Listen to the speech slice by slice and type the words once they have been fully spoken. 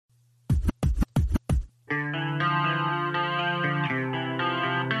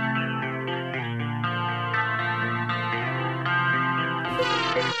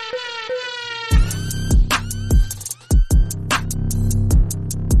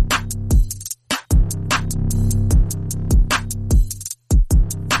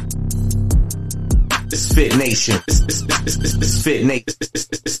Misfit Nation. Misfit Nation.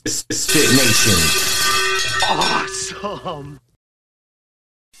 Misfit Nation. Awesome.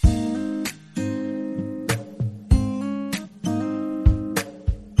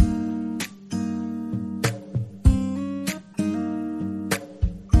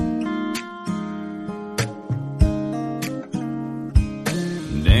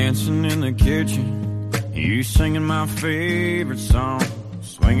 Dancing in the kitchen, you singing my favorite song,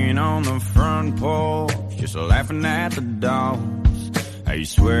 swinging on the front porch, just laughing at the dogs. How you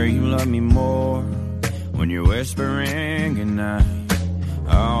swear you love me more when you're whispering goodnight.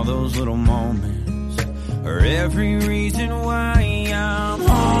 All those little moments are every reason why I'm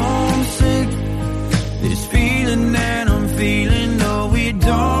homesick. This feeling that I'm feeling, no, it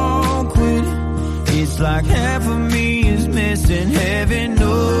don't quit. It's like half of me is missing, heaven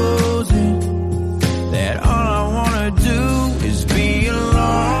knows it. That all I wanna do is be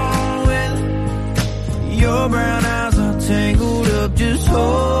alone with your brown eyes are tangled up, just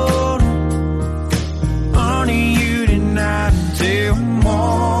holding on to you tonight until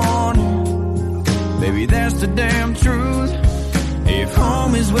morning. Baby, that's the damn truth. If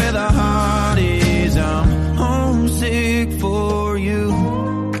home is where the heart is, I'm homesick for you.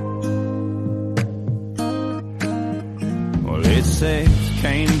 It says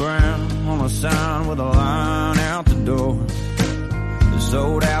Kane Brown on a sign with a line out the door. They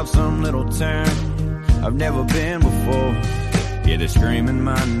sold out some little town I've never been before. Yeah, they're screaming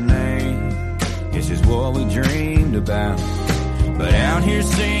my name. This is what we dreamed about. But out here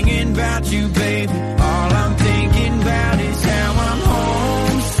singing about you, baby, all I'm thinking about is how I'm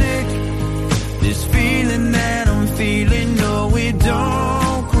homesick. This feeling that I'm feeling, no, it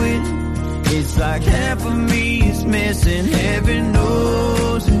don't quit. It's like half of me is missing, heaven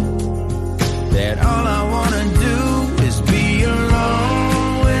knows it. That all I wanna do is be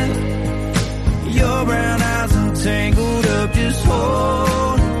alone with your brown eyes are tangled up, just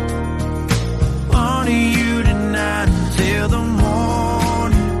hold on to you tonight until the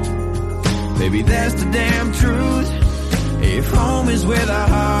morning. Baby, that's the damn truth. If home is where the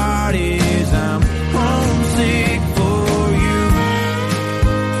heart is, I'm homesick for you.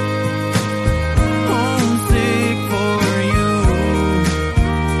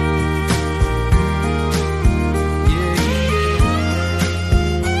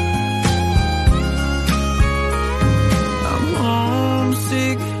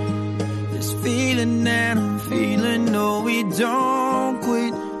 Don't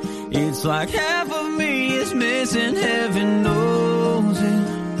quit. It's like half of me is missing, heaven knows it.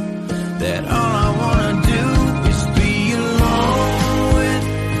 That all I wanna do is be alone with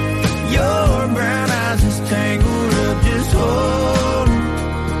your brown eyes is tangled up, just holding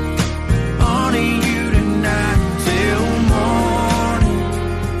on to you tonight till morning.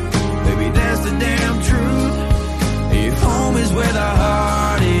 Baby, that's the damn truth. If home is where the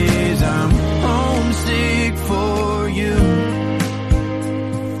heart is, I'm homesick for you.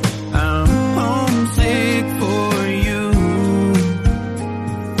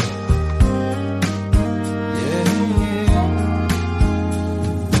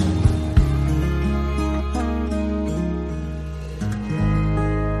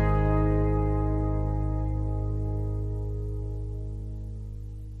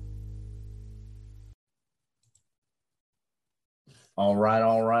 All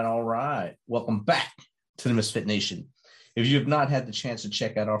right. Welcome back to the Misfit Nation. If you have not had the chance to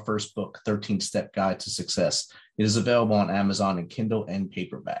check out our first book, 13-Step Guide to Success, it is available on Amazon in Kindle and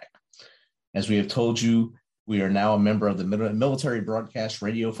paperback. As we have told you, we are now a member of the Military Broadcast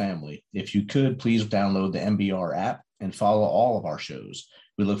Radio family. If you could, please download the MBR app and follow all of our shows.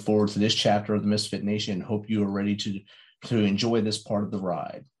 We look forward to this chapter of the Misfit Nation and hope you are ready to enjoy this part of the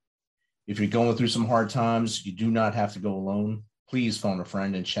ride. If you're going through some hard times, you do not have to go alone. Please phone a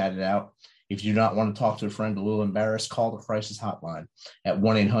friend and chat it out. If you do not want to talk to a friend a little embarrassed, call the crisis hotline at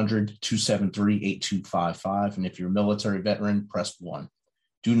 1-800-273-8255. And if you're a military veteran, press 1.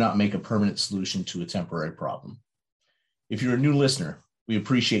 Do not make a permanent solution to a temporary problem. If you're a new listener, we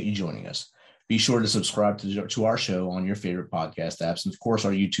appreciate you joining us. Be sure to subscribe to our show on your favorite podcast apps and, of course,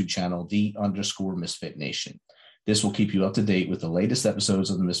 our YouTube channel, _Misfit Nation. This will keep you up to date with the latest episodes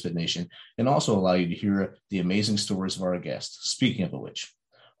of the Misfit Nation and also allow you to hear the amazing stories of our guests. Speaking of which,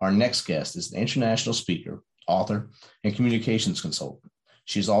 our next guest is an international speaker, author, and communications consultant.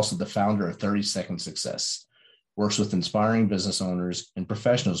 She is also the founder of 30 Second Success, works with inspiring business owners and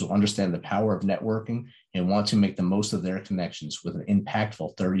professionals who understand the power of networking and want to make the most of their connections with an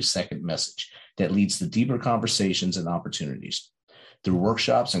impactful 30-second message that leads to deeper conversations and opportunities. Through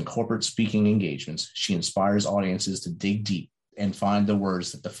workshops and corporate speaking engagements, she inspires audiences to dig deep and find the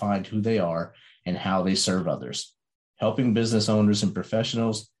words that define who they are and how they serve others. Helping business owners and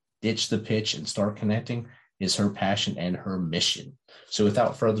professionals ditch the pitch and start connecting is her passion and her mission. So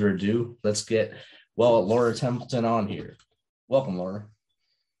without further ado, let's get, Laura Templeton on here. Welcome, Laura.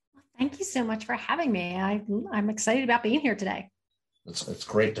 Thank you so much for having me. I'm excited about being here today. It's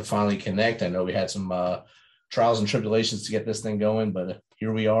great to finally connect. I know we had some trials and tribulations to get this thing going, but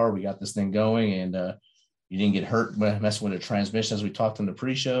here we are. We got this thing going, and you didn't get hurt messing with the transmission as we talked in the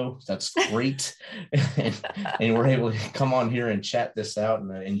pre-show. That's great. and we're able to come on here and chat this out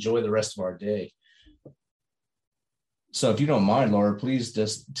and enjoy the rest of our day. So if you don't mind, Laura, please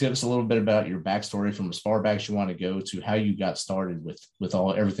just tell us a little bit about your backstory from as far back as you want to go to how you got started with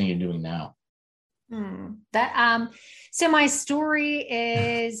everything you're doing now. So my story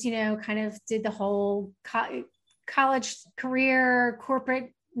is, kind of did the whole college career,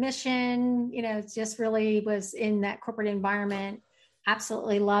 corporate mission, just really was in that corporate environment.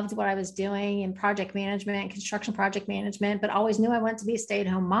 Absolutely loved what I was doing in project management, construction project management, but always knew I wanted to be a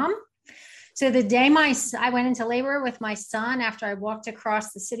stay-at-home mom. So the day I went into labor with my son after I walked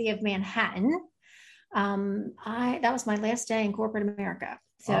across the city of Manhattan, that was my last day in corporate America.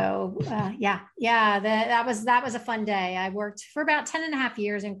 So that was a fun day. I worked for about 10 and a half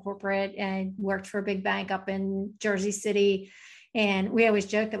years in corporate and worked for a big bank up in Jersey City. And we always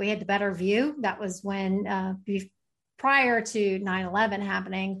joke that we had the better view. That was when prior to 9/11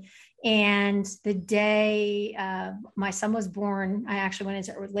 happening. And the day my son was born, I actually went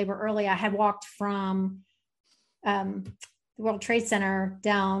into labor early. I had walked from the World Trade Center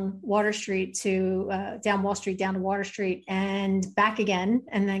down Water Street to down Wall Street, down to Water Street and back again.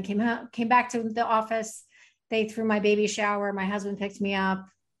 And then came back to the office. They threw my baby shower. My husband picked me up.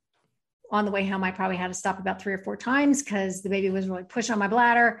 On the way home, I probably had to stop about 3 or 4 times because the baby was really pushing on my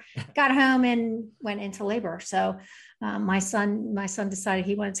bladder. Got home and went into labor. So my son decided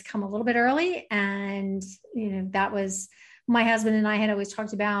he wanted to come a little bit early. And, that was, my husband and I had always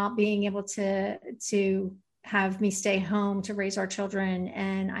talked about being able to have me stay home to raise our children.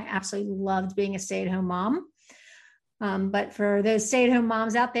 And I absolutely loved being a stay-at-home mom. But for those stay-at-home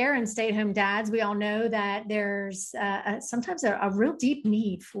moms out there and stay-at-home dads, we all know that there's sometimes a real deep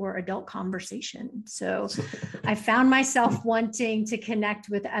need for adult conversation. So I found myself wanting to connect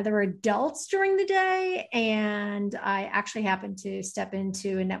with other adults during the day. And I actually happened to step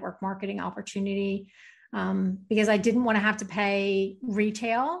into a network marketing opportunity because I didn't want to have to pay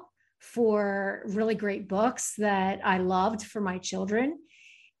retail for really great books that I loved for my children.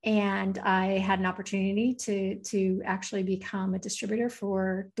 And I had an opportunity to actually become a distributor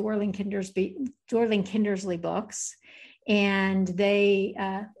for Dorling Kindersley books. And they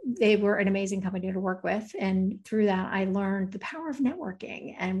were an amazing company to work with. And through that, I learned the power of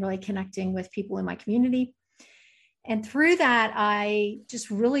networking and really connecting with people in my community. And through that, I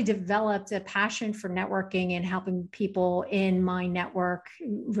just really developed a passion for networking and helping people in my network,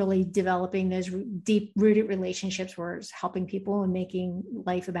 really developing those deep rooted relationships where it's helping people and making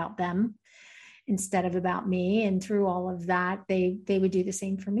life about them instead of about me. And through all of that, they would do the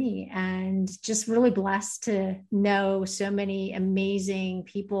same for me. And just really blessed to know so many amazing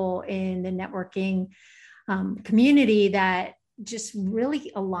people in the networking community that just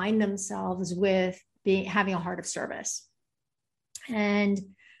really align themselves with having a heart of service. And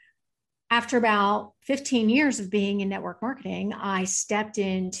after about 15 years of being in network marketing, I stepped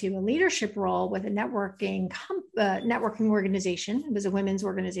into a leadership role with a networking organization. It was a women's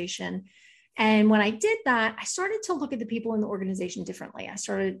organization. And when I did that, I started to look at the people in the organization differently. I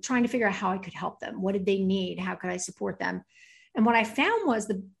started trying to figure out how I could help them. What did they need? How could I support them? And what I found was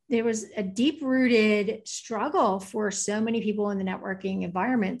there was a deep-rooted struggle for so many people in the networking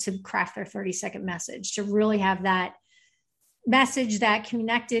environment to craft their 30-second message, to really have that message that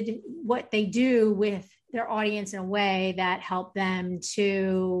connected what they do with their audience in a way that helped them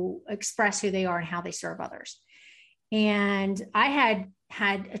to express who they are and how they serve others. And I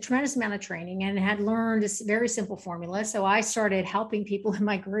had a tremendous amount of training and had learned a very simple formula. So I started helping people in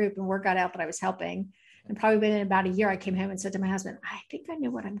my group, and word got out that I was helping. And probably within about a year, I came home and said to my husband, I think I know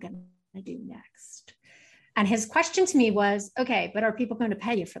what I'm going to do next. And his question to me was, okay, but are people going to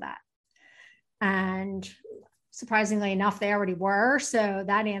pay you for that? And surprisingly enough, they already were. So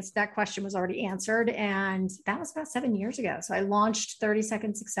that question was already answered. And that was about 7 years ago. So I launched 30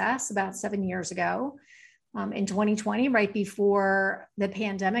 Second Success about 7 years ago. In 2020, right before the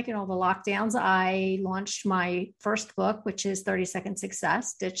pandemic and all the lockdowns, I launched my first book, which is 30 Second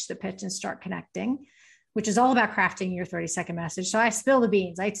Success, Ditch the Pitch and Start Connecting, which is all about crafting your 30-second message. So I spill the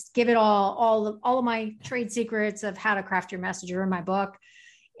beans. I give it all of my trade secrets of how to craft your message are in my book.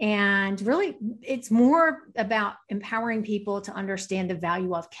 And really, it's more about empowering people to understand the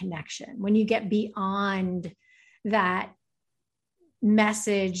value of connection. When you get beyond that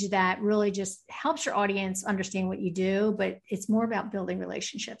message that really just helps your audience understand what you do, but it's more about building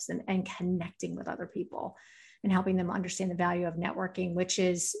relationships and connecting with other people and helping them understand the value of networking, which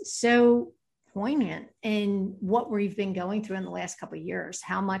is so poignant in what we've been going through in the last couple of years.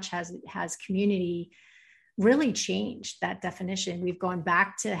 How much has community really changed that definition? We've gone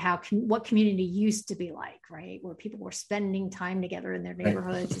back to what community used to be like, right? Where people were spending time together in their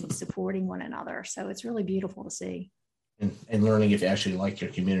neighborhoods and supporting one another. So it's really beautiful to see. And learning if you actually like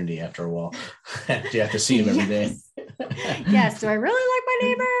your community after a while. You have to see them every day. Yes. Do I really like my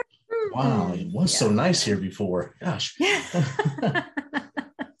neighbor? Wow, it was so nice here before. Gosh.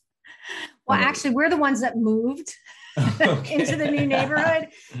 Well, actually, we're the ones that moved into the new neighborhood,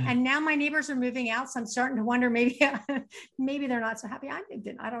 and now my neighbors are moving out. So I'm starting to wonder, maybe they're not so happy I moved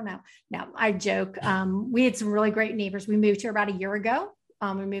in. I don't know. No, I joke. We had some really great neighbors. We moved here about a year ago.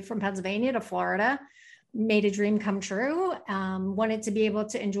 We moved from Pennsylvania to Florida. Made a dream come true. Wanted to be able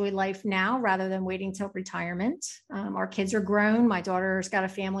to enjoy life now rather than waiting till retirement. Our kids are grown. My daughter's got a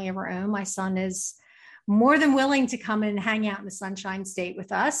family of her own. My son is more than willing to come and hang out in the Sunshine State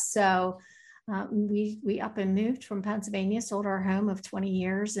with us. So we up and moved from Pennsylvania, sold our home of 20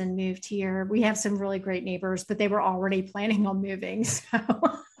 years and moved here. We have some really great neighbors, but they were already planning on moving. So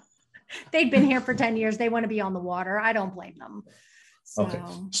they'd been here for 10 years. They want to be on the water. I don't blame them. So, okay.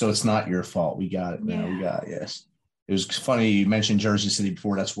 So it's not your fault. We got it now. Yeah. Yes. It was funny. You mentioned Jersey City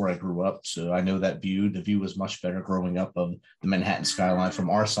before. That's where I grew up. So I know that view. The view was much better growing up of the Manhattan skyline from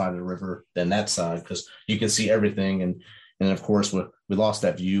our side of the river than that side, because you can see everything. And of course, we lost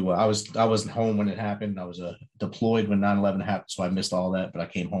that view. I wasn't home when it happened. I was deployed when 9/11 happened. So I missed all that, but I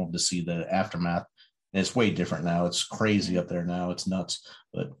came home to see the aftermath. And it's way different now. It's crazy up there now. It's nuts,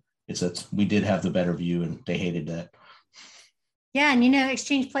 but we did have the better view, and they hated that. Yeah. And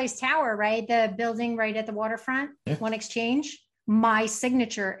Exchange Place Tower, right? The building right at the waterfront, One Exchange. My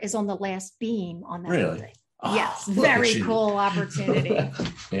signature is on the last beam on that building. Oh, yes. Very cool opportunity.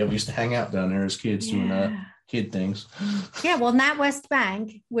 Yeah. We used to hang out down there as kids doing kid things. Yeah. Well, Nat West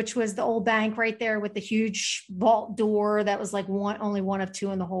Bank, which was the old bank right there with the huge vault door that was like only one of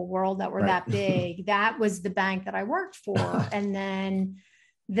two in the whole world that were that big. That was the bank that I worked for. And then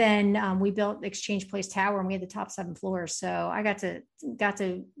we built Exchange Place Tower, and we had the top 7 floors. So I got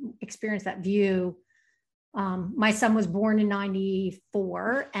to experience that view. My son was born in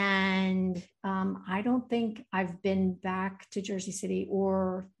 94, and I don't think I've been back to Jersey City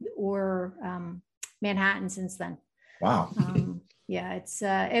or Manhattan since then. Wow. Yeah,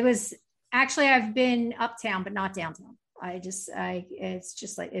 it was actually, I've been uptown, but not downtown. It's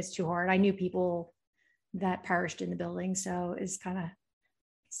just like, it's too hard. I knew people that perished in the building. So it's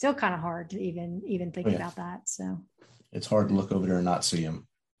still kind of hard to even think about that. So it's hard to look over there and not see them.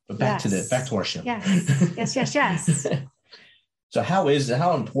 But back to our show. Yes. So how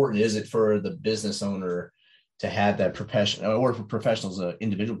important is it for the business owner to have that professional, or for professionals,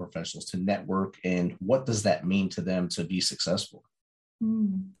 individual professionals, to network, and what does that mean to them to be successful?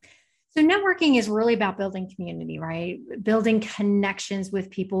 So networking is really about building community, right? Building connections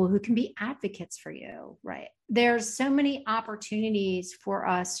with people who can be advocates for you, right? There's so many opportunities for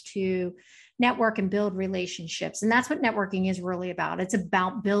us to network and build relationships. And that's what networking is really about. It's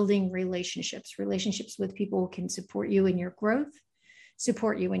about building relationships with people who can support you in your growth,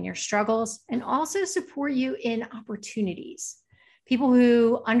 support you in your struggles, and also support you in opportunities. People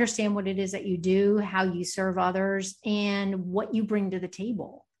who understand what it is that you do, how you serve others, and what you bring to the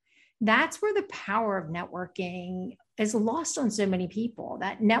table. That's where the power of networking is lost on so many people.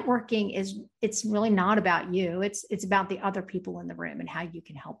 That networking it's really not about you. It's about the other people in the room and how you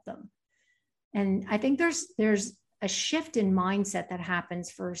can help them. And I think there's a shift in mindset that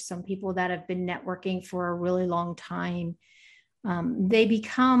happens for some people that have been networking for a really long time. They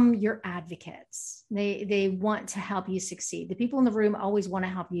become your advocates. They want to help you succeed. The people in the room always want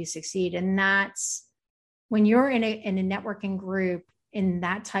to help you succeed. And that's when you're in a networking group, in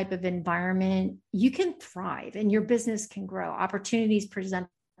that type of environment, you can thrive and your business can grow. Opportunities present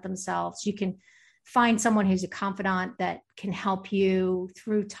themselves. You can find someone who's a confidant that can help you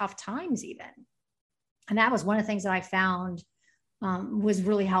through tough times even. And that was one of the things that I found was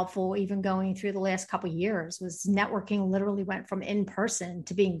really helpful, even going through the last couple of years, was networking literally went from in person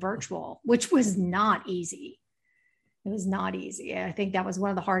to being virtual, which was not easy. It was not easy. I think that was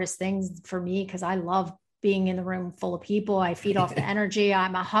one of the hardest things for me, because I love being in the room full of people. I feed off the energy.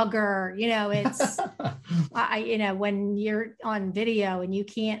 I'm a hugger. It's, when you're on video and you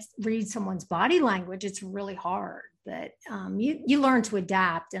can't read someone's body language, it's really hard but you learn to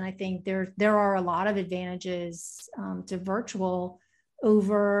adapt. And I think there are a lot of advantages to virtual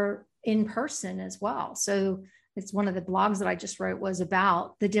over in person as well. So it's one of the blogs that I just wrote was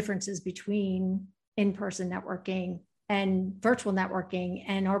about the differences between in-person networking and virtual networking.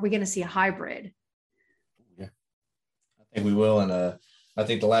 And are we going to see a hybrid? Yeah, I think we will. And I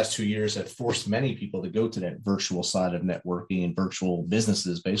think the last 2 years have forced many people to go to that virtual side of networking and virtual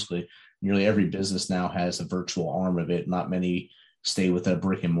businesses. Basically, nearly every business now has a virtual arm of it. Not many stay with a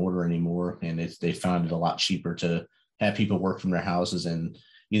brick and mortar anymore. And they found it a lot cheaper to have people work from their houses, and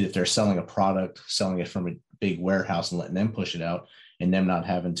either if they're selling a product, selling it from a big warehouse and letting them push it out, and them not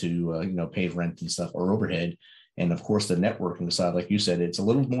having to pay rent and stuff or overhead. And of course, the networking side, like you said, it's a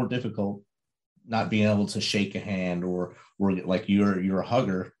little more difficult not being able to shake a hand or like you're a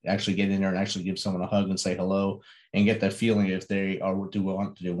hugger, actually get in there and actually give someone a hug and say hello and get that feeling if they are, do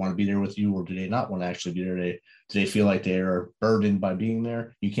they want to be there with you, or do they not want to actually be there? Do they feel like they are burdened by being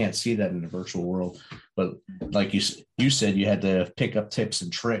there? You can't see that in the virtual world. But like you said, you had to pick up tips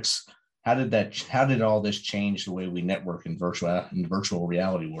and tricks. How did all this change the way we network in virtual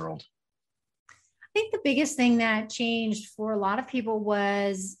reality world? I think the biggest thing that changed for a lot of people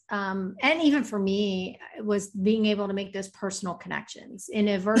was, and even for me, was being able to make those personal connections in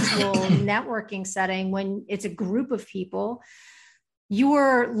a virtual networking setting. When it's a group of people,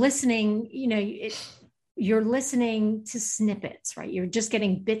 you're listening, you're listening to snippets, right? You're just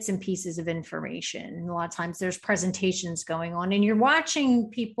getting bits and pieces of information. And a lot of times there's presentations going on and you're watching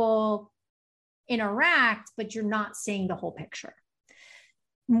people interact, but you're not seeing the whole picture.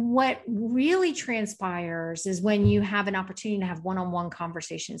 What really transpires is when you have an opportunity to have one-on-one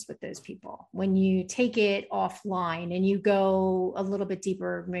conversations with those people, when you take it offline and you go a little bit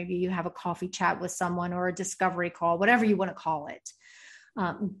deeper, maybe you have a coffee chat with someone or a discovery call, whatever you want to call it.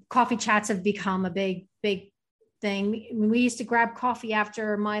 Coffee chats have become a big thing. We used to grab coffee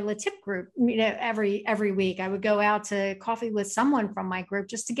after my LaTip group, every week. I would go out to coffee with someone from my group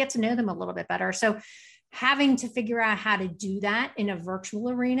just to get to know them a little bit better. So having to figure out how to do that in a virtual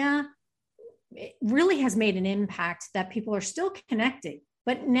arena, it really has made an impact that people are still connected,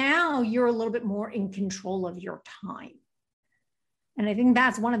 but now you're a little bit more in control of your time. And I think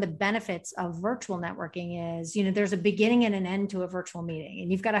that's one of the benefits of virtual networking is, there's a beginning and an end to a virtual meeting, and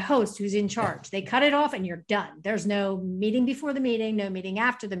you've got a host who's in charge. They cut it off and you're done. There's no meeting before the meeting, no meeting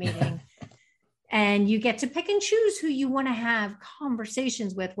after the meeting. And you get to pick and choose who you want to have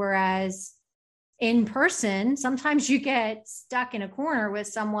conversations with. Whereas in person, sometimes you get stuck in a corner with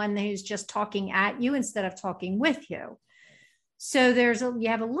someone who's just talking at you instead of talking with you. So you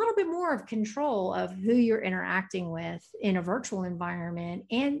have a little bit more of control of who you're interacting with in a virtual environment.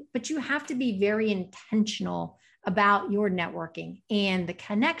 But you have to be very intentional about your networking and the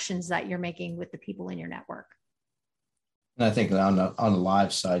connections that you're making with the people in your network. And I think on the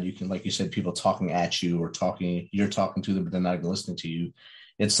live side, you can, like you said, people talking at you or you're talking to them, but they're not listening to you.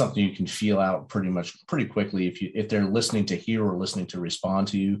 It's something you can feel out pretty quickly if they're listening to hear or listening to respond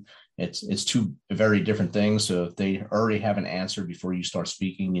to you. It's two very different things. So if they already have an answer before you start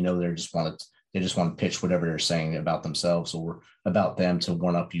speaking, they just want to pitch whatever they're saying about themselves or about them to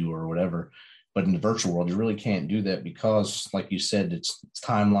one up you or whatever. But in the virtual world, you really can't do that because, like you said, it's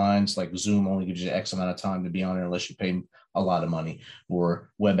timelines. Like Zoom only gives you X amount of time to be on there unless you pay a lot of money, or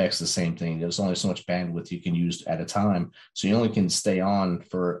WebEx, the same thing. There's only so much bandwidth you can use at a time. So you only can stay on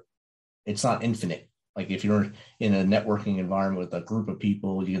it's not infinite. Like if you're in a networking environment with a group of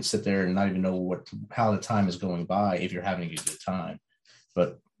people, you can sit there and not even know how the time is going by if you're having a good time.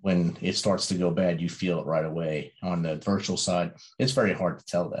 But when it starts to go bad, you feel it right away. On the virtual side, it's very hard to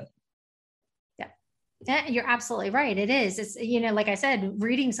tell that. Yeah, you're absolutely right. It is. It's, like I said,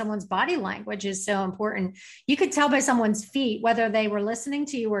 reading someone's body language is so important. You could tell by someone's feet whether they were listening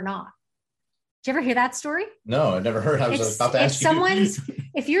to you or not. Did you ever hear that story? No, I never heard. I was about to ask you.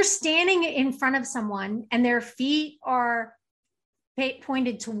 If you're standing in front of someone and their feet are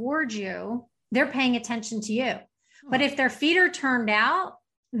pointed towards you, they're paying attention to you. But if their feet are turned out,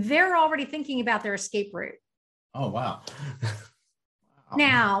 they're already thinking about their escape route. Oh, wow.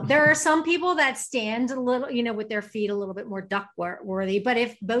 Now, there are some people that stand a little, with their feet a little bit more duck worthy, but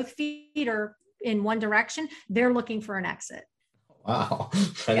if both feet are in one direction, they're looking for an exit. Wow.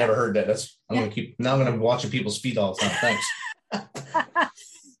 I never heard that. I'm going to watch people's feet all the time. Thanks.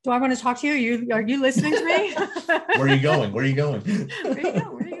 Do I want to talk to you? Are you listening to me? Where are you going? Where are you going?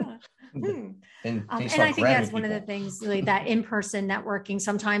 And I think that's one of the things like that in-person networking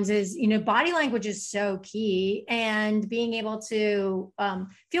sometimes is, body language is so key, and being able to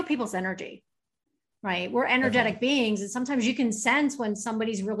feel people's energy. right? We're energetic beings. And sometimes you can sense when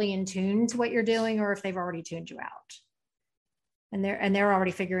somebody's really in tune to what you're doing, or if they've already tuned you out. And they're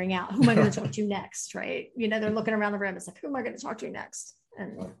already figuring out, who am I going to talk to next, right? They're looking around the room. It's like, who am I going to talk to next?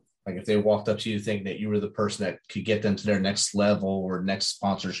 And like if they walked up to you thinking that you were the person that could get them to their next level or next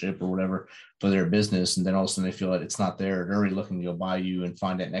sponsorship or whatever for their business, and then all of a sudden they feel like it's not there, they're already looking to go buy you and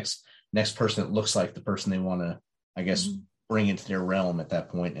find that next person that looks like the person they want to, I guess, bring into their realm at that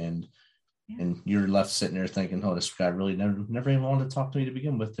point. And you're left sitting there thinking, oh, this guy really never even wanted to talk to me to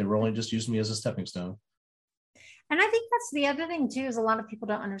begin with. They were only just using me as a stepping stone. And I think that's the other thing too, is a lot of people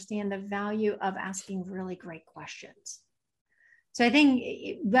don't understand the value of asking really great questions. So I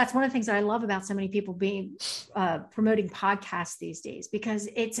think that's one of the things that I love about so many people being promoting podcasts these days, because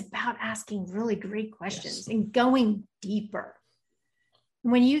it's about asking really great questions and going deeper.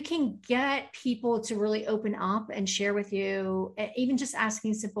 When you can get people to really open up and share with you, even just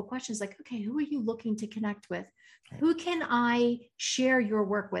asking simple questions like, okay, who are you looking to connect with? Who can I share your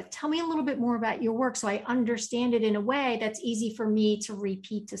work with? Tell me a little bit more about your work so I understand it in a way that's easy for me to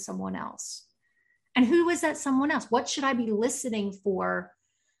repeat to someone else. And who is that someone else? What should I be listening for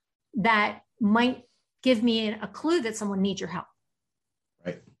that might give me a clue that someone needs your help?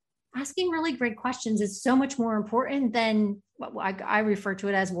 Right. Asking really great questions is so much more important than what I refer to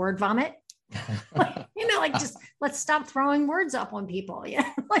it as word vomit. Just let's stop throwing words up on people.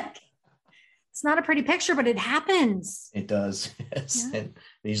 It's not a pretty picture, but it happens. It does. Yes. Yeah. And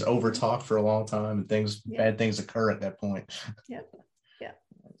he's over talked for a long time, and bad things occur at that point. Yeah.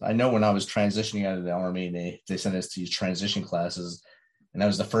 I know when I was transitioning out of the Army, and they sent us to these transition classes, and that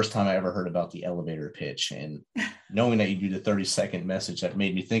was the first time I ever heard about the elevator pitch. And knowing that you do the 30-second message, that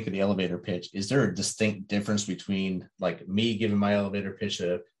made me think of the elevator pitch. Is there a distinct difference between like me giving my elevator pitch,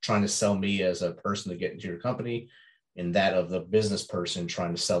 trying to sell me as a person to get into your company, and that of the business person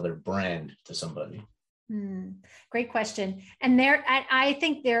trying to sell their brand to somebody? Great question. And I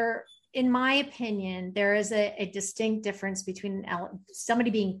think in my opinion, there is a distinct difference between somebody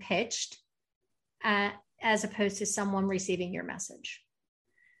being pitched as opposed to someone receiving your message.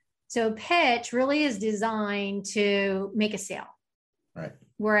 So pitch really is designed to make a sale. Right.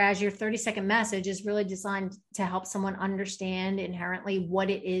 Whereas your 30-second message is really designed to help someone understand inherently what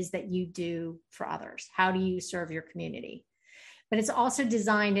it is that you do for others. How do you serve your community? But it's also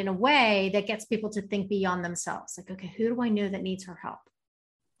designed in a way that gets people to think beyond themselves. Like, okay, who do I know that needs her help?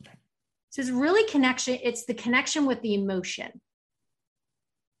 So it's really connection. It's the connection with the emotion,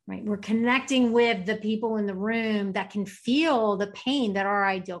 right? We're connecting with the people in the room that can feel the pain that our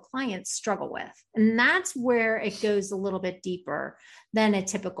ideal clients struggle with. And that's where it goes a little bit deeper than a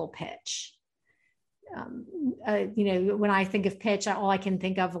typical pitch. When I think of pitch, all I can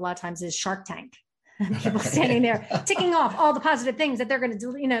think of a lot of times is Shark Tank. People standing there ticking off all the positive things that they're going to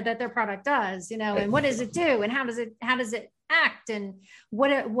do, that their product does, and what does it do? And how does it act? And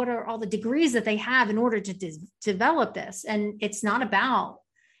what are all the degrees that they have in order to develop this? And it's not about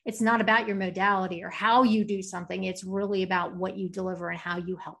your modality or how you do something. It's really about what you deliver and how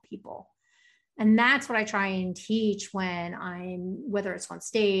you help people. And that's what I try and teach whether it's on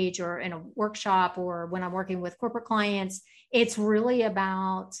stage or in a workshop or when I'm working with corporate clients. It's really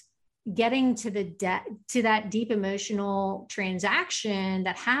about getting to that deep emotional transaction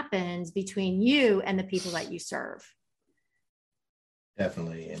that happens between you and the people that you serve.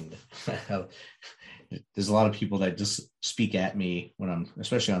 Definitely. And there's a lot of people that just speak at me when I'm,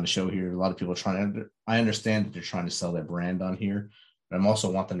 especially on the show here. A lot of people I understand that they're trying to sell their brand on here, but I'm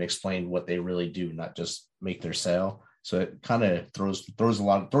also want them to explain what they really do, not just make their sale. So it kind of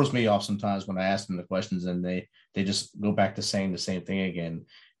throws me off sometimes when I ask them the questions and they just go back to saying the same thing again.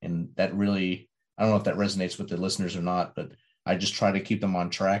 And that really, I don't know if that resonates with the listeners or not, but I just try to keep them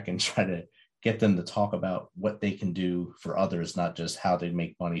on track and try to get them to talk about what they can do for others, not just how they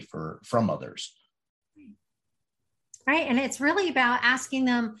make money from others. Right. And it's really about asking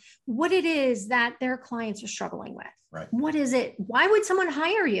them what it is that their clients are struggling with. Right. What is it? Why would someone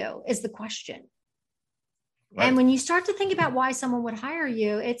hire you is the question. Right. And when you start to think about why someone would hire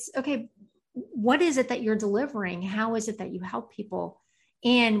you, it's okay. What is it that you're delivering? How is it that you help people?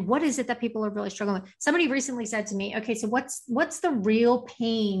 And what is it that people are really struggling with? Somebody recently said to me, okay, so what's the real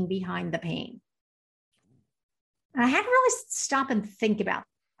pain behind the pain? And I had to really stop and think about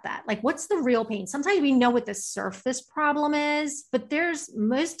that. Like, what's the real pain? Sometimes we know what the surface problem is, but there's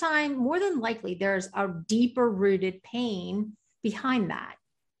more than likely, there's a deeper rooted pain behind that.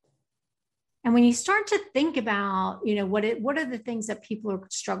 And when you start to think about, what are the things that people are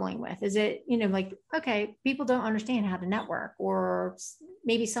struggling with? Is it, like, okay, people don't understand how to network, or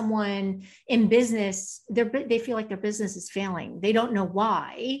maybe someone in business, they feel like their business is failing. They don't know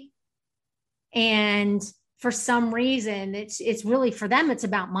why. And for some reason, it's really, for them, it's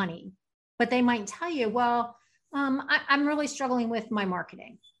about money. But they might tell you, well, I'm really struggling with my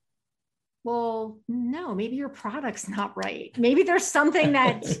marketing. Well, no, maybe your product's not right. Maybe there's something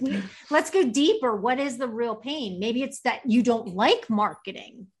that, let's go deeper. What is the real pain? Maybe it's that you don't like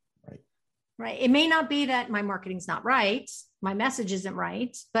marketing, right? It may not be that my marketing's not right, my message isn't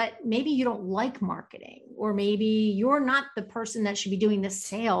right, but maybe you don't like marketing, or maybe you're not the person that should be doing the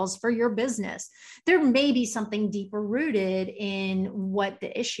sales for your business. There may be something deeper rooted in what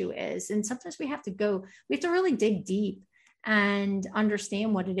the issue is. And sometimes we have to really dig deep and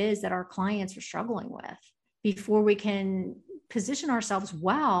understand what it is that our clients are struggling with before we can position ourselves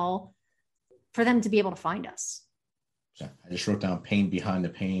well for them to be able to find us. I just wrote down pain behind the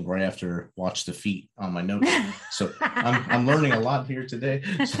pain right after watch the feet on my notes. So I'm learning a lot here today.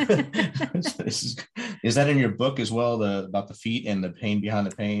 Is that in your book as well, about the feet and the pain behind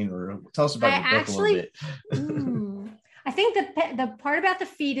the pain? Or tell us about your book a little bit. I think the part about the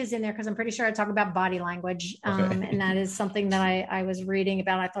feet is in there because I'm pretty sure I talk about body language. Okay. And that is something that I was reading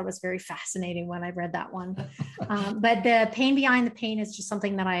about. I thought it was very fascinating when I read that one. But the pain behind the pain is just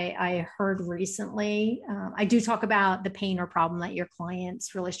something that I heard recently. I do talk about the pain or problem that your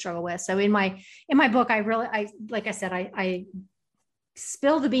clients really struggle with. So in my book, like I said, I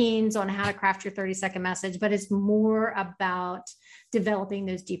spill the beans on how to craft your 30-second message, but it's more about developing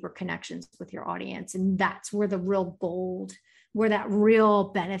those deeper connections with your audience. And that's where the real gold, where that real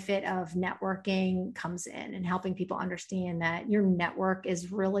benefit of networking comes in, and helping people understand that your network is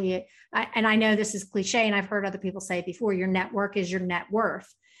really, and I know this is cliche, and I've heard other people say it before, your network is your net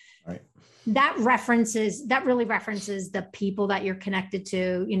worth. Right. That really references the people that you're connected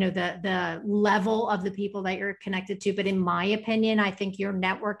to, the level of the people that you're connected to. But in my opinion, I think your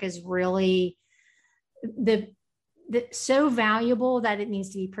network is really so valuable that it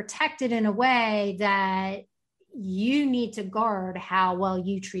needs to be protected in a way that you need to guard how well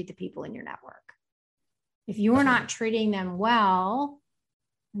you treat the people in your network. If you're not treating them well,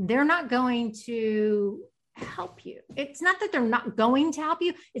 they're not going to help you. It's not that they're not going to help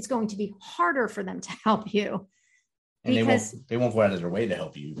you. It's going to be harder for them to help you. And they won't go out of their way to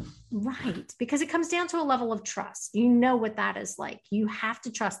help you. Right. Because it comes down to a level of trust. You know what that is like. You have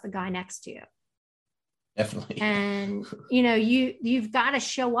to trust the guy next to you. Definitely. And, you've got to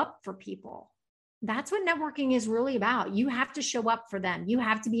show up for people. That's what networking is really about. You have to show up for them. You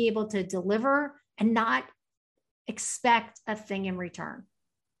have to be able to deliver and not expect a thing in return.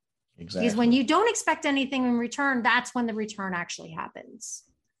 Exactly. Because when you don't expect anything in return, that's when the return actually happens.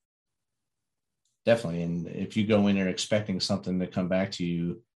 Definitely. And if you go in there expecting something to come back to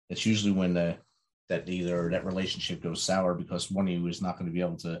you, it's usually when that relationship goes sour, because one of you is not going to be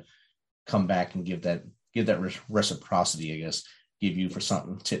able to come back and give that reciprocity, I guess, give you for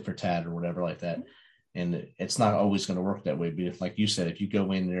something tit for tat or whatever like that. And it's not always going to work that way. But like you said, if you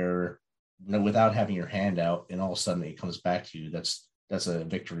go in there without having your hand out and all of a sudden it comes back to you, that's a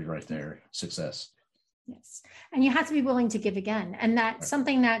victory right there. Success. Yes. And you have to be willing to give again. And that's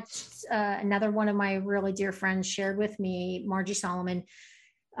something that another one of my really dear friends shared with me, Margie Solomon.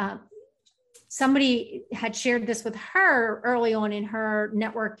 Somebody had shared this with her early on in her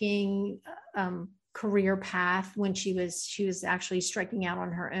networking career path when she was actually striking out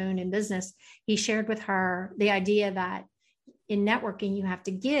on her own in business. He shared with her the idea that in networking, you have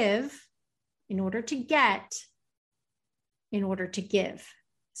to give in order to get, in order to give.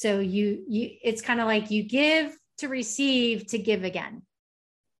 So it's kind of like you give to receive to give again.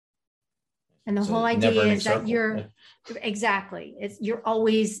 And the whole idea is that you're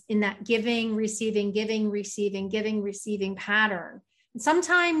always in that giving, receiving pattern. And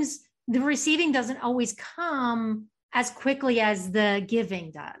sometimes the receiving doesn't always come as quickly as the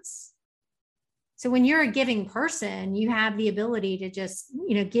giving does. So when you're a giving person, you have the ability to just,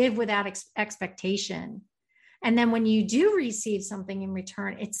 give without expectation. And then when you do receive something in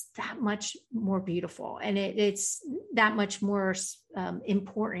return, it's that much more beautiful, and it's that much more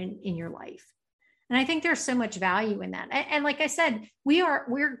important in your life. And I think there's so much value in that. And like I said,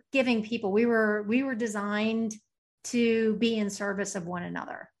 we're giving people. We were designed to be in service of one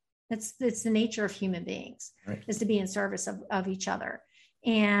another. It's the nature of human beings, right, is to be in service of each other.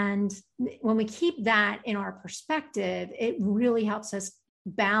 And when we keep that in our perspective, it really helps us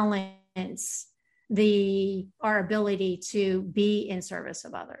balance our ability to be in service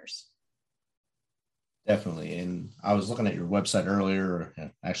of others. Definitely. And I was looking at your website earlier,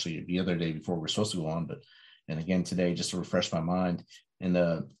 actually the other day before we're supposed to go on, and again today, just to refresh my mind. And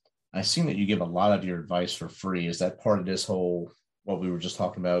I seen that you give a lot of your advice for free. Is that part of this whole, what we were just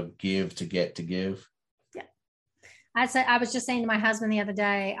talking about, give to get to give? Yeah. I was just saying to my husband the other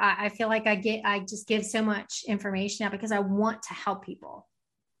day, I feel like I just give so much information out because I want to help people.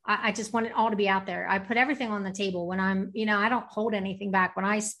 I just want it all to be out there. I put everything on the table when I don't hold anything back. When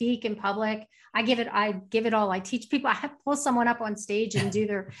I speak in public, I give it all. I teach people, I have to pull someone up on stage and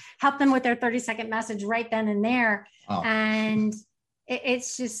help them with their 30-second message right then and there. Oh. And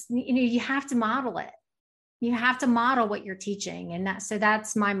it's just, you have to model it. You have to model what you're teaching. And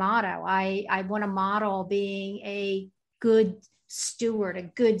that's my motto. I want to model being a good steward, a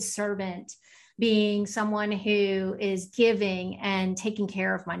good servant, being someone who is giving and taking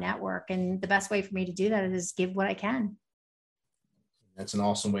care of my network. And the best way for me to do that is give what I can. That's an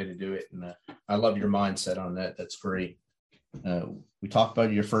awesome way to do it. And I love your mindset on that. That's great. We talked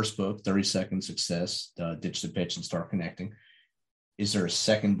about your first book, 30-Second Success, Ditch the Pitch and Start Connecting. Is there a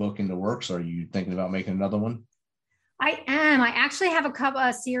second book in the works? Are you thinking about making another one? I am. I actually have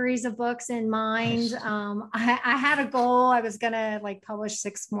a series of books in mind. Nice. I had a goal. I was going to publish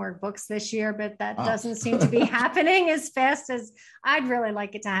 6 more books this year, but that doesn't seem to be happening as fast as I'd really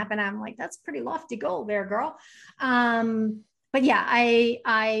like it to happen. I'm like, that's a pretty lofty goal there, girl. But yeah,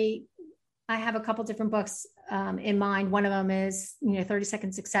 I have a couple different books in mind. One of them is,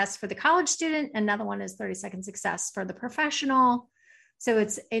 30-Second Success for the college student. Another one is 30-Second Success for the professional. So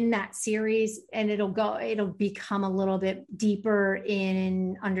it's in that series, and it'll become a little bit deeper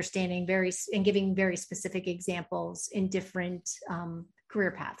in understanding and giving very specific examples in different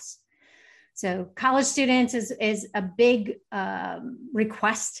career paths. So college students is a big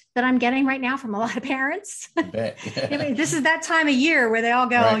request that I'm getting right now from a lot of parents. I bet. Yeah. I mean, this is that time of year where they all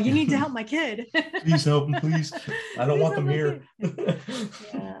go, right. You need to help my kid. Please help him, please. I don't want them here.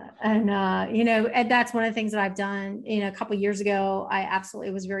 Yeah. And that's one of the things that I've done. A couple of years ago, I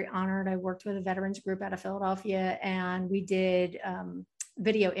absolutely was very honored. I worked with a veterans group out of Philadelphia, and we did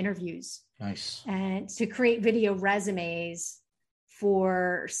video interviews. Nice. And to create video resumes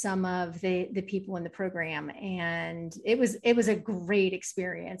for some of the people in the program. And it was a great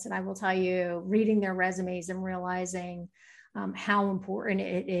experience. And I will tell you, reading their resumes and realizing how important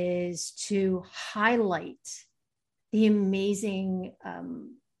it is to highlight the amazing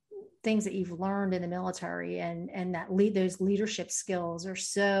things that you've learned in the military, and that those leadership skills are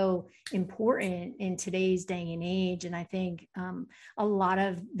so important in today's day and age. And I think a lot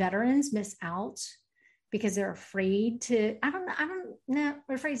of veterans miss out because they're afraid to,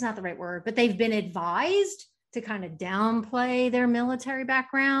 afraid is not the right word, but they've been advised to kind of downplay their military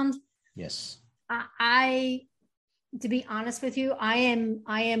background. Yes. To be honest with you, I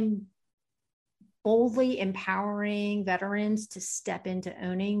am boldly empowering veterans to step into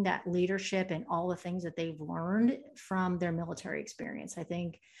owning that leadership and all the things that they've learned from their military experience. I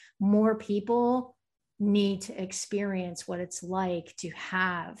think more people need to experience what it's like to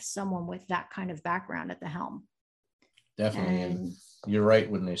have someone with that kind of background at the helm. Definitely. And you're right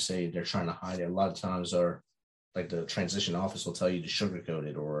when they say they're trying to hide it. A lot of times the transition office will tell you to sugarcoat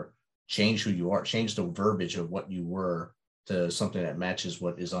it or change who you are, change the verbiage of what you were to something that matches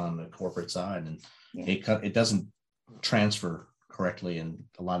what is on the corporate side. And it doesn't transfer correctly. And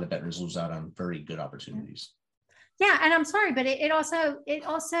a lot of veterans lose out on very good opportunities. Yeah. And I'm sorry, but it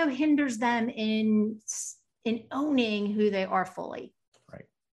also hinders them in owning who they are fully.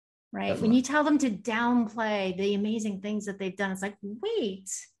 Right. Definitely. When you tell them to downplay the amazing things that they've done, it's like, wait,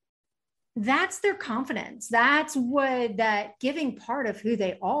 that's their confidence. That's that giving part of who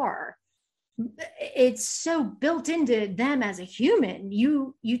they are. It's so built into them as a human.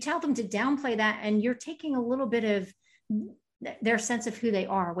 You tell them to downplay that, and you're taking a little bit of their sense of who they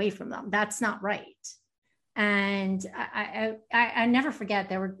are away from them. That's not right. And I never forget,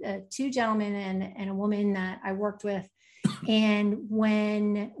 there were 2 gentlemen and a woman that I worked with. And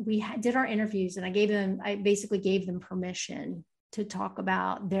when we did our interviews, and I basically gave them permission to talk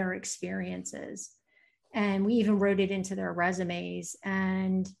about their experiences. And we even wrote it into their resumes,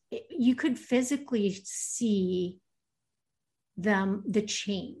 and you could physically see the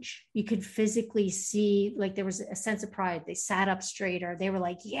change. You could physically see, there was a sense of pride. They sat up straighter. They were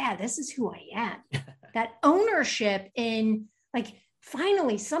like, yeah, this is who I am. That ownership in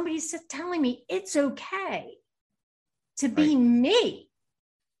finally somebody's telling me it's okay to be me.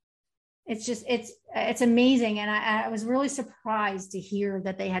 It's just, it's amazing. And I was really surprised to hear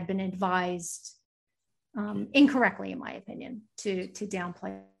that they had been advised incorrectly, in my opinion, to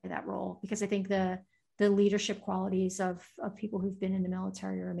downplay that role, because I think the leadership qualities of people who've been in the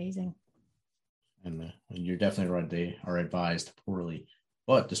military are amazing. And you're definitely right. They are advised poorly,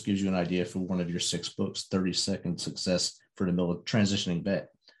 but this gives you an idea for one of your 6 books, 30-Second Success for the Transitioning Vet.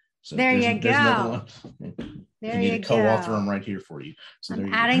 So there you there's another go. one. There you need you to co-author go. them right here for you. So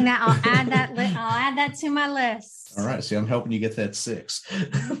I'm adding that. I'll add that to my list. All right. See, I'm helping you get that 6.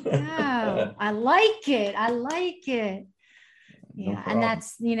 Oh, I like it. I like it. No Yeah. problem. And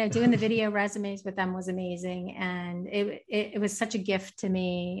that's, doing the video resumes with them was amazing. And it was such a gift to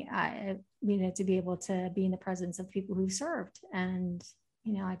me, to be able to be in the presence of people who served. And,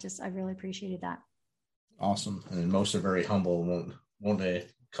 I really appreciated that. Awesome. And most are very humble, won't they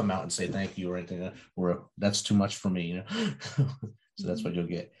come out and say thank you or anything, or that's too much for me, So that's what you'll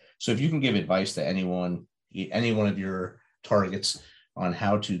get. So if you can give advice to any one of your targets on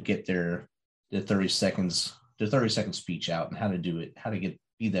how to get their 30 seconds speech out and how to do it, how to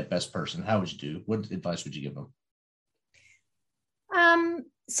be that best person, how would you do? What advice would you give them?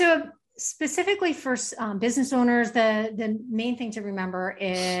 So specifically for business owners, the main thing to remember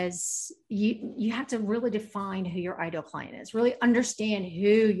is you have to really define who your ideal client is, really understand who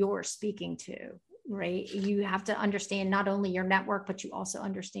you're speaking to, right? You have to understand not only your network, but you also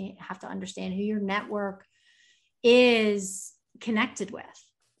have to understand who your network is connected with.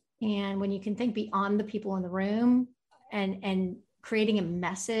 And when you can think beyond the people in the room and creating a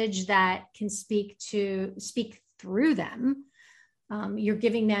message that can speak through them, you're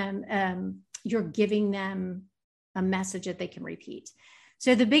giving them a message that they can repeat.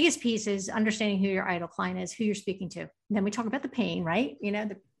 So the biggest piece is understanding who your ideal client is, who you're speaking to. And then we talk about the pain, right?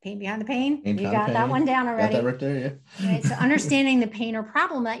 The pain behind the pain. You got that one down already. Got that right there, yeah. Right? So understanding the pain or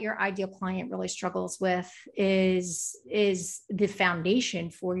problem that your ideal client really struggles with is the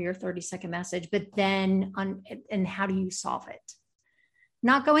foundation for your 30-second message. But then and how do you solve it?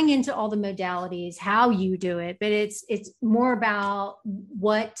 Not going into all the modalities, how you do it, but it's more about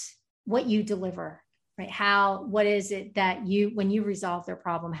what you deliver, right? What is it that when you resolve their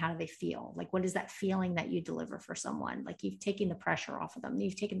problem, how do they feel? Like, what is that feeling that you deliver for someone? Like you've taken the pressure off of them.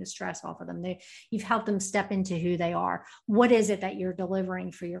 You've taken the stress off of them. You've helped them step into who they are. What is it that you're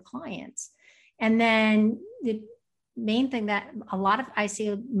delivering for your clients? And then the main thing that I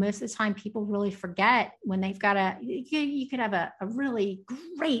see most of the time people really forget when they've got you could have a really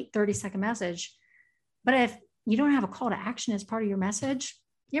great 30-second message, but if you don't have a call to action as part of your message,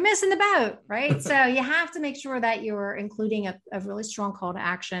 you're missing the boat, right? So you have to make sure that you're including a really strong call to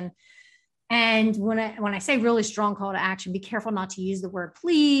action. And when I say really strong call to action, be careful not to use the word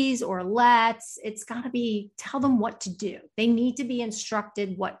please or let's. It's got to be tell them what to do. They need to be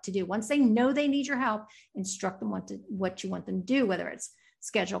instructed what to do. Once they know they need your help, instruct them what you want them to do, whether it's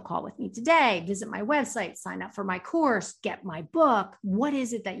schedule a call with me today, visit my website, sign up for my course, get my book. What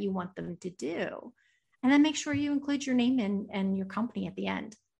is it that you want them to do? And then make sure you include your name and your company at the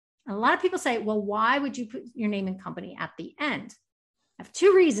end. A lot of people say, well, why would you put your name and company at the end? I have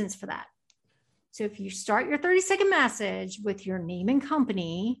 2 reasons for that. So if you start your 30-second message with your name and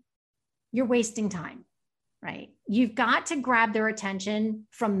company, you're wasting time, right? You've got to grab their attention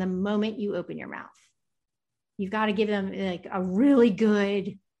from the moment you open your mouth. You've got to give them like a really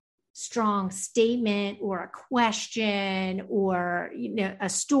good, strong statement or a question or a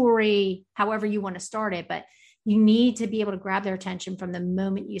story, however you want to start it. But you need to be able to grab their attention from the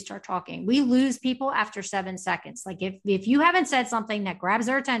moment you start talking. We lose people after 7 seconds. Like if you haven't said something that grabs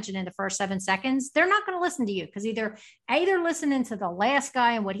their attention in the first 7 seconds, they're not going to listen to you because either A, they're listening to the last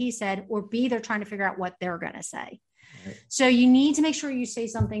guy and what he said, or B, they're trying to figure out what they're going to say. Right. So you need to make sure you say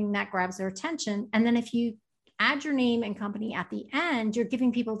something that grabs their attention. And then if you add your name and company at the end, you're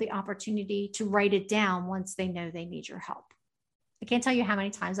giving people the opportunity to write it down once they know they need your help. I can't tell you how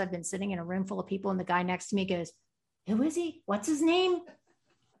many times I've been sitting in a room full of people and the guy next to me goes, who is he? What's his name?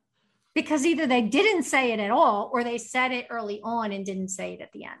 Because either they didn't say it at all or they said it early on and didn't say it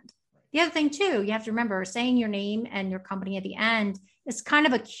at the end. The other thing too, you have to remember saying your name and your company at the end is kind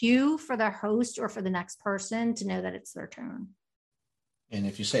of a cue for the host or for the next person to know that it's their turn. And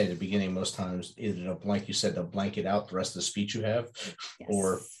if you say at the beginning, most times either like you said, they'll blanket out the rest of the speech you have, yes,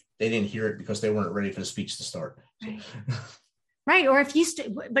 or they didn't hear it because they weren't ready for the speech to start. Right. Right. Or if you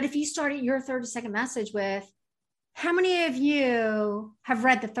started your 30-second message with, how many of you have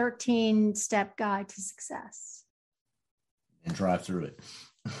read the 13-step guide to success? And drive through it.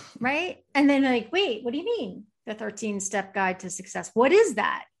 Right. And then like, wait, what do you mean? The 13-step guide to success? What is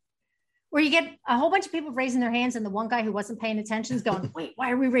that? Where you get a whole bunch of people raising their hands and the one guy who wasn't paying attention is going, wait, why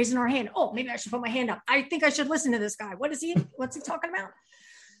are we raising our hand? Oh, maybe I should put my hand up. I think I should listen to this guy. What's he talking about?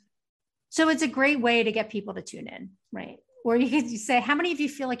 So it's a great way to get people to tune in, right? Or you could say, how many of you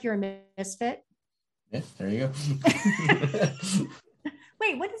feel like you're a misfit? Yeah, there you go.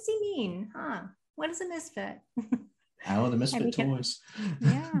 Wait, what does he mean? What is a misfit? Isle of the Misfit Toys.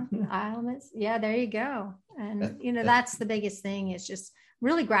 Yeah, Isle of Yeah, there you go. And that's the biggest thing is just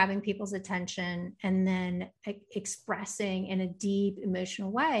really grabbing people's attention and then expressing in a deep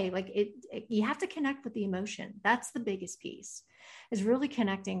emotional way. Like you have to connect with the emotion. That's the biggest piece, is really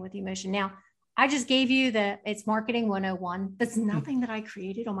connecting with the emotion. Now, I just gave you it's marketing 101. That's nothing that I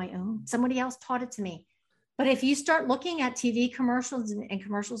created on my own. Somebody else taught it to me. But if you start looking at TV commercials and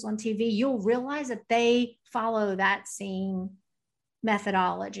commercials on TV, you'll realize that they follow that same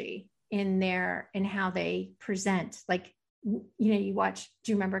methodology in how they present. Like, you watch,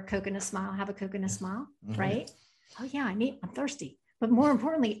 do you remember Coke and a Smile? Have a Coke and a Smile, right? Oh yeah, I'm thirsty. But more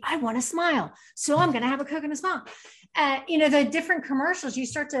importantly, I want to smile. So I'm going to have a Coke and a Smile. The different commercials, you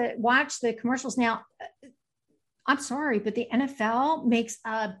start to watch the commercials. Now, I'm sorry, but the NFL makes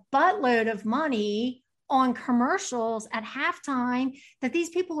a buttload of money on commercials at halftime that these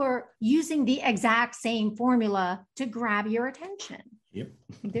people are using the exact same formula to grab your attention. Yep.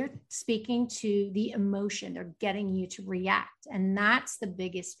 They're speaking to the emotion. They're getting you to react. And that's the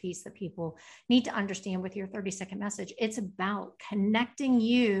biggest piece that people need to understand with your 30-second message. It's about connecting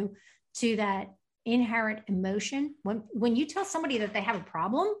you to that inherent emotion. When you tell somebody that they have a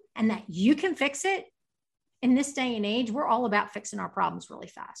problem and that you can fix it, in this day and age, we're all about fixing our problems really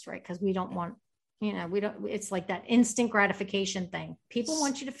fast, right? Because we don't want, it's like that instant gratification thing. People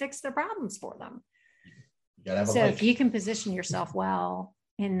want you to fix their problems for them. So if you can position yourself well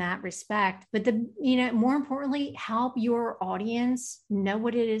in that respect, but more importantly, help your audience know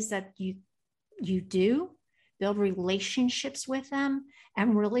what it is that you do, build relationships with them,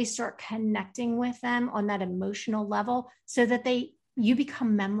 and really start connecting with them on that emotional level so that you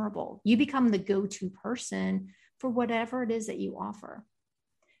become memorable. You become the go-to person for whatever it is that you offer.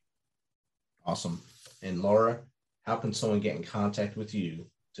 Awesome. And Laura, how can someone get in contact with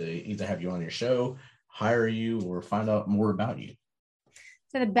you to either have you on your show, hire you, or find out more about you?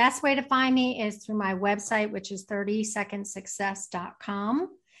 So the best way to find me is through my website, which is 30secondsuccess.com.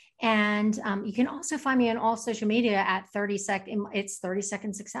 And you can also find me on all social media at 30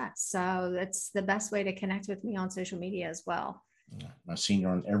 Second Success. So that's the best way to connect with me on social media as well. Yeah, I've seen you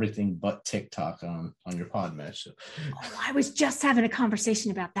on everything but TikTok on your Podmatch. So. Oh, I was just having a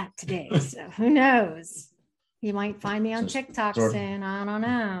conversation about that today. So who knows? You might find me on TikTok soon. I don't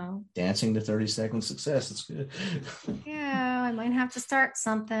know. Dancing to 30 Second Success. That's good. Yeah, I might have to start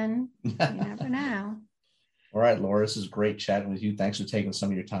something. You never know. All right, Laura, this is great chatting with you. Thanks for taking some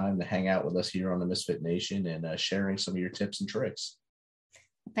of your time to hang out with us here on the Misfit Nation and sharing some of your tips and tricks.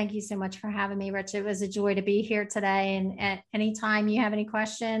 Thank you so much for having me, Rich. It was a joy to be here today. And at any time you have any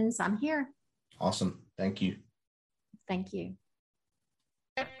questions, I'm here. Awesome. Thank you. Thank you.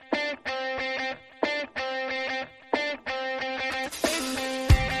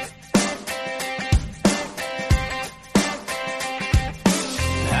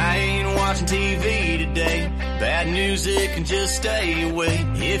 Watching TV today, bad news, it can just stay away.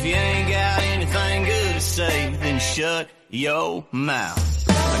 If you ain't got anything good to say, then shut your mouth.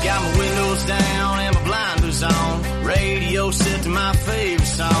 I got my windows down and my blinders on, radio set to my favorite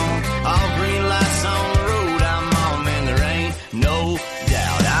song. All green lights on the road I'm on, man, there ain't no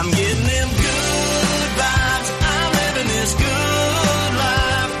doubt. I'm getting them good vibes, I'm living this good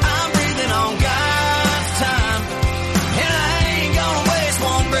life, I'm breathing on God's time, and I ain't gonna waste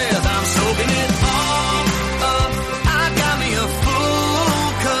one breath. Soaking it all up, I got me a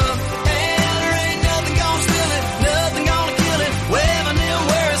full cup, and there ain't nothing gonna steal it, nothing gonna kill it, waving them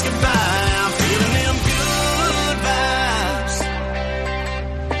words goodbye, I'm feeling them good vibes.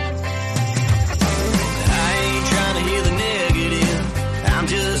 I ain't trying to hear the negative, I'm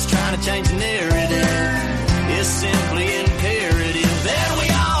just trying to change the narrative, it's simply imperative that we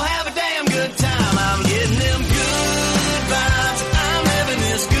all have a damn good time. I'm getting them good vibes, I'm living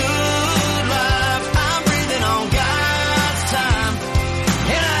this good.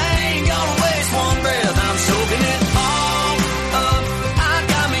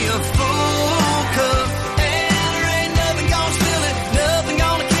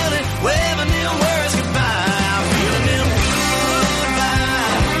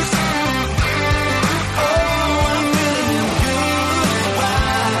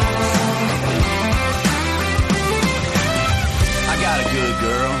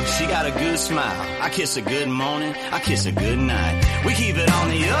 Smile. I kiss a good morning, I kiss a good night. We keep it on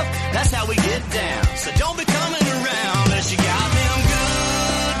the up, that's how we get down. So don't be coming around unless you got them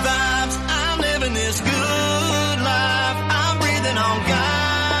good vibes. I'm living this good life, I'm breathing on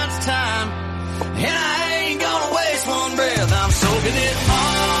God's time, and I ain't gonna waste one breath. I'm soaking it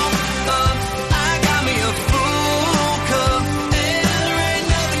all up, I got me a full cup, and there ain't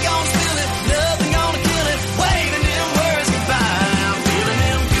nothing gonna steal it, nothing gonna kill it, waving them words goodbye. I'm feeling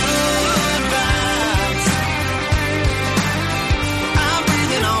them good.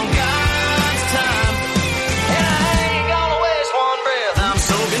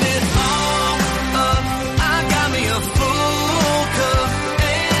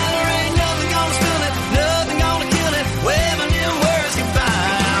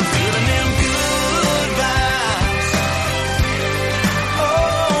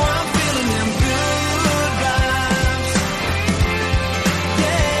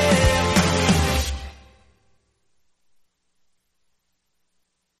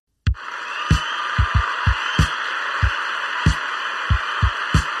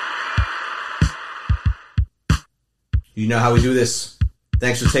 You know how we do this.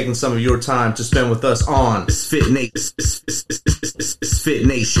 Thanks for taking some of your time to spend with us on Fit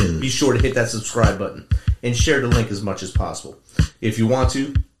Nation. Be sure to hit that subscribe button and share the link as much as possible. If you want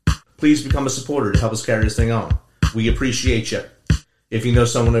to, please become a supporter to help us carry this thing on. We appreciate you. If you know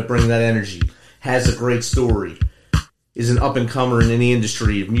someone that brings that energy, has a great story, is an up-and-comer in any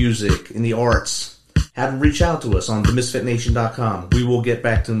industry of music, in the arts, have them reach out to us on themisfitnation.com. We will get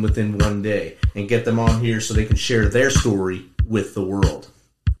back to them within one day and get them on here so they can share their story with the world.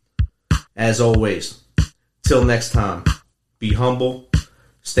 As always, till next time, be humble,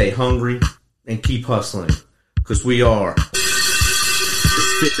 stay hungry, and keep hustling, because we are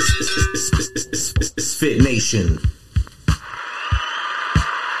Fit Nation.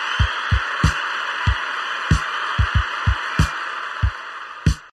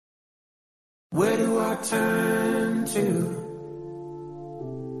 Where do I turn to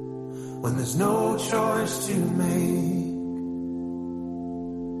when there's no choice to make?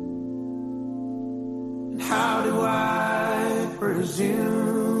 And how do I presume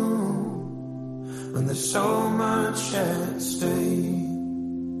when there's so much at stake?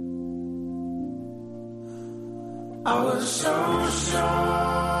 I was so sure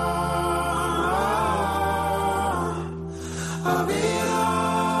of it all.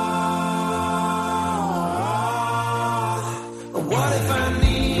 What if I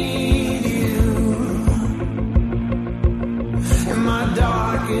need you in my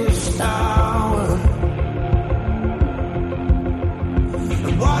darkest hour?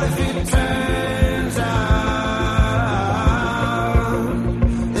 And what if it turns out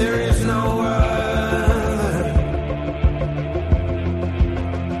there is no other?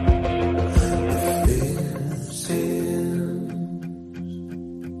 If this is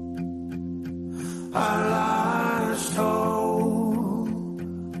our last hope,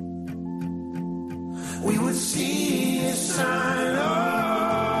 we would see a sign. Oh,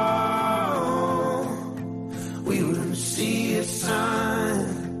 we would see a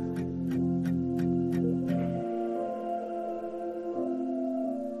sign.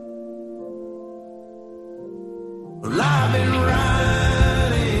 Well, I've been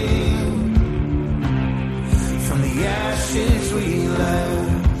running from the ashes we left.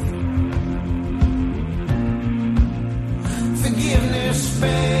 Forgiveness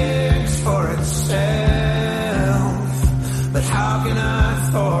begs for itself, but how can I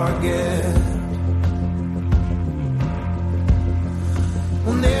forget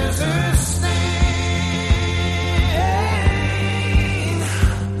when there's a stain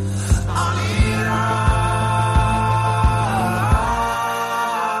on it all?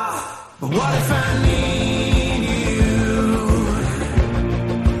 But what if I need you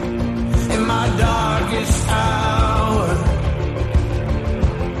in my darkest hour?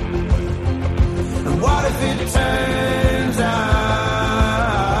 And what if it turns out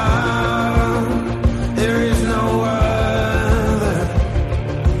there is no other?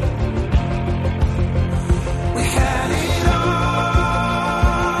 We had it all.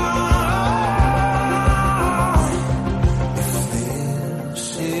 If this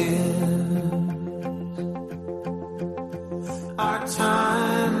is our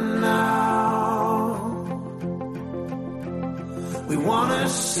time now, we wanna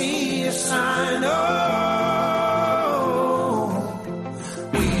see a sign. Oh,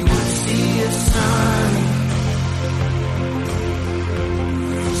 we would see a sign.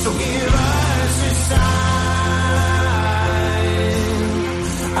 So give us a sign.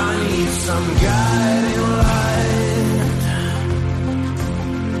 I need some guidance.